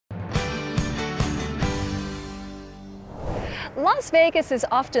Las Vegas is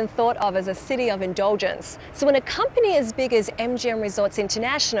often thought of as a city of indulgence. So when a company as big as MGM Resorts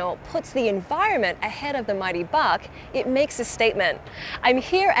International puts the environment ahead of the mighty buck, it makes a statement. I'm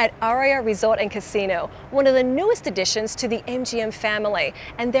here at Aria Resort and Casino, one of the newest additions to the MGM family,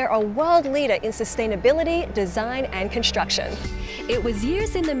 and they're a world leader in sustainability, design, and construction. It was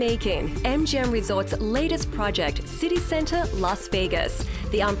years in the making, MGM Resorts' latest project, City Center Las Vegas.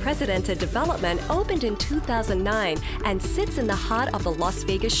 The unprecedented development opened in 2009 and sits in the heart of the Las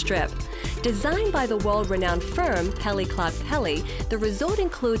Vegas Strip. Designed by the world-renowned firm Pelli Clarke Pelli, the resort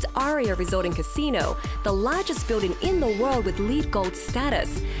includes Aria Resort and Casino, the largest building in the world with LEED Gold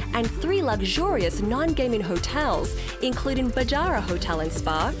status, and 3 luxurious non-gaming hotels, including Vdara Hotel and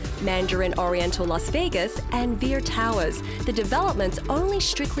Spa, Mandarin Oriental Las Vegas, and Veer Towers, the development's only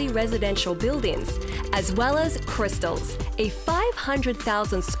strictly residential buildings, as well as Crystals, a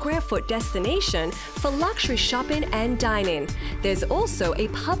 500,000 square foot destination for luxury shopping and dining. There's also a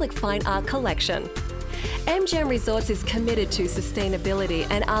public fine art collection. MGM Resorts is committed to sustainability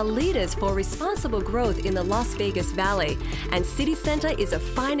and are leaders for responsible growth in the Las Vegas Valley, and City Center is a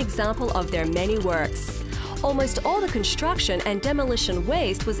fine example of their many works. Almost all the construction and demolition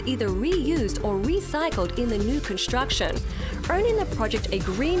waste was either reused or recycled in the new construction, earning the project a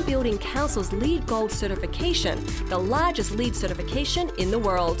Green Building Council's LEED Gold certification, the largest LEED certification in the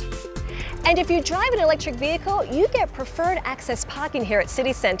world. And if you drive an electric vehicle, you get preferred access parking here at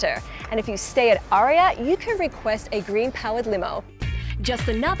City Center. And if you stay at Aria, you can request a green-powered limo. Just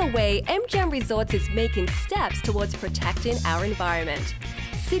another way MGM Resorts is making steps towards protecting our environment.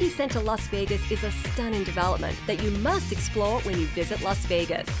 City Center Las Vegas is a stunning development that you must explore when you visit Las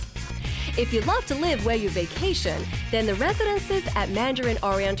Vegas. If you love to live where you vacation, then the residences at Mandarin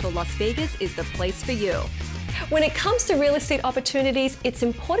Oriental Las Vegas is the place for you. When it comes to real estate opportunities, it's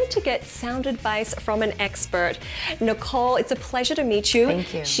important to get sound advice from an expert. Nicole, it's a pleasure to meet you.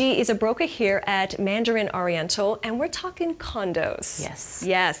 Thank you. She is a broker here at Mandarin Oriental, and we're talking condos. Yes.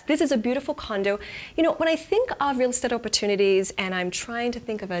 Yes, this is a beautiful condo. You know, when I think of real estate opportunities and I'm trying to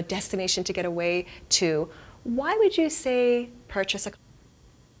think of a destination to get away to, why would you say purchase a condo?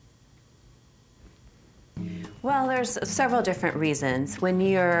 Well, there's several different reasons. When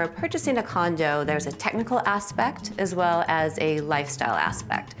you're purchasing a condo, there's a technical aspect as well as a lifestyle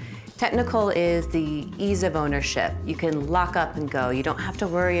aspect. Technical is the ease of ownership. You can lock up and go. You don't have to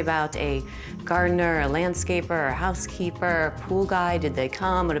worry about a gardener, a landscaper, a housekeeper, a pool guy. Did they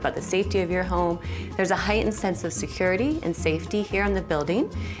come? What about the safety of your home? There's a heightened sense of security and safety here in the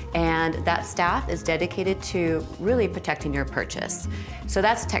building, and that staff is dedicated to really protecting your purchase. So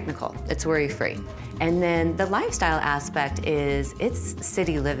that's technical. It's worry-free. And then the lifestyle aspect is it's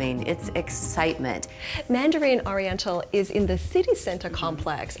city living, it's excitement. Mandarin Oriental is in the City Center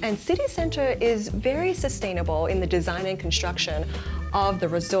complex, and City Center is very sustainable in the design and construction of the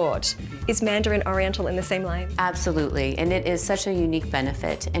resort. Is Mandarin Oriental in the same line? Absolutely, and it is such a unique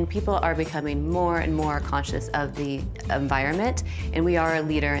benefit, and people are becoming more and more conscious of the environment, and we are a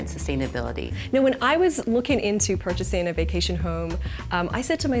leader in sustainability. Now, when I was looking into purchasing a vacation home, I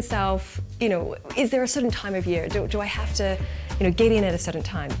said to myself, you know, is there a certain time of year? Do I have to, you know, get in at a certain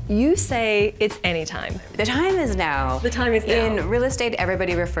time? You say it's any time. The time is now. The time is now. In real estate,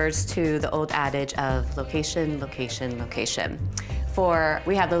 everybody refers to the old adage of location, location, location.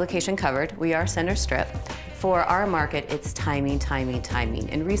 We have the location covered. We are center strip. For our market, it's timing, timing, timing.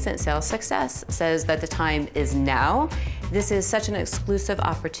 And recent sales success says that the time is now. This is such an exclusive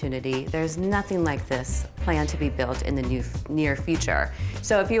opportunity. There's nothing like this planned to be built in the near future.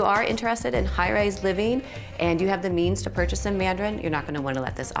 So if you are interested in high-rise living and you have the means to purchase in Mandarin, you're not going to want to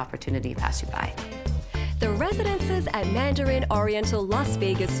let this opportunity pass you by. The residences at Mandarin Oriental Las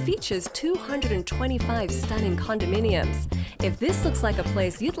Vegas features 225 stunning condominiums. If this looks like a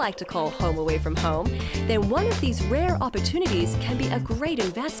place you'd like to call home away from home, then one of these rare opportunities can be a great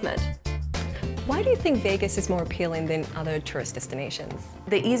investment. Why do you think Vegas is more appealing than other tourist destinations?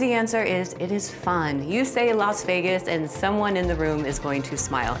 The easy answer is it is fun. You say Las Vegas and someone in the room is going to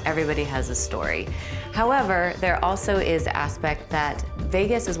smile. Everybody has a story. However, there also is the aspect that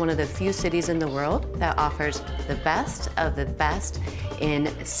Vegas is one of the few cities in the world that offers the best of the best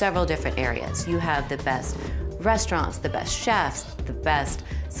in several different areas. You have the best restaurants, the best chefs, the best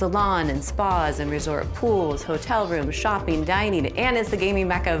salon and spas and resort pools, hotel rooms, shopping, dining, and it's the gaming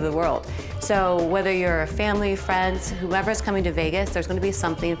mecca of the world. So whether you're a family, friends, whoever's coming to Vegas, there's going to be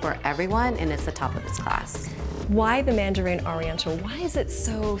something for everyone, and it's the top of its class. Why the Mandarin Oriental? Why is it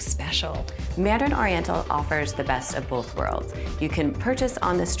so special? Mandarin Oriental offers the best of both worlds. You can purchase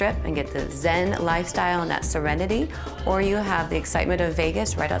on the strip and get the Zen lifestyle and that serenity, or you have the excitement of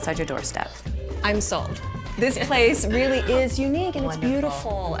Vegas right outside your doorstep. I'm sold. This place really is unique and Wonderful. it's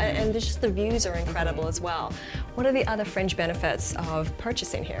beautiful, and just the views are incredible as well. What are the other fringe benefits of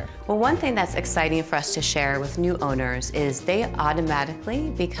purchasing here? Well, one thing that's exciting for us to share with new owners is they automatically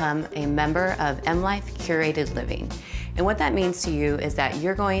become a member of M Life Curated Living. And what that means to you is that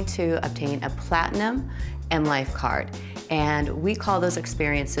you're going to obtain a platinum M Life card. And we call those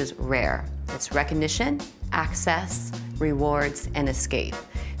experiences RARE. It's recognition, access, rewards, and escape.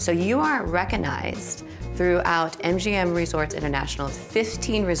 So you are recognized throughout MGM Resorts International's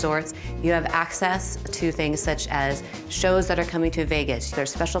 15 resorts. You have access to things such as shows that are coming to Vegas.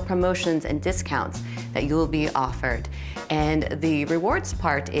 There's special promotions and discounts that you will be offered. And the rewards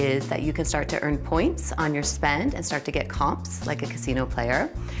part is that you can start to earn points on your spend and start to get comps like a casino player.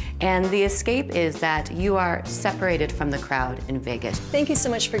 And the escape is that you are separated from the crowd in Vegas. Thank you so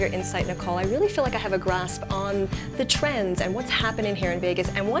much for your insight, Nicole. I really feel like I have a grasp on the trends and what's happening here in Vegas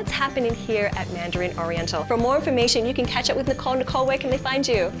and what's happening here at Mandarin Oriental. For more information, you can catch up with Nicole. Nicole, where can they find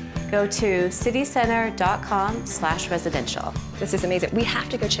you? Go to citycenter.com/residential. This is amazing. We have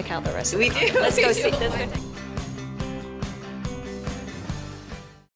to go check out the rest of We the do. Let's go see.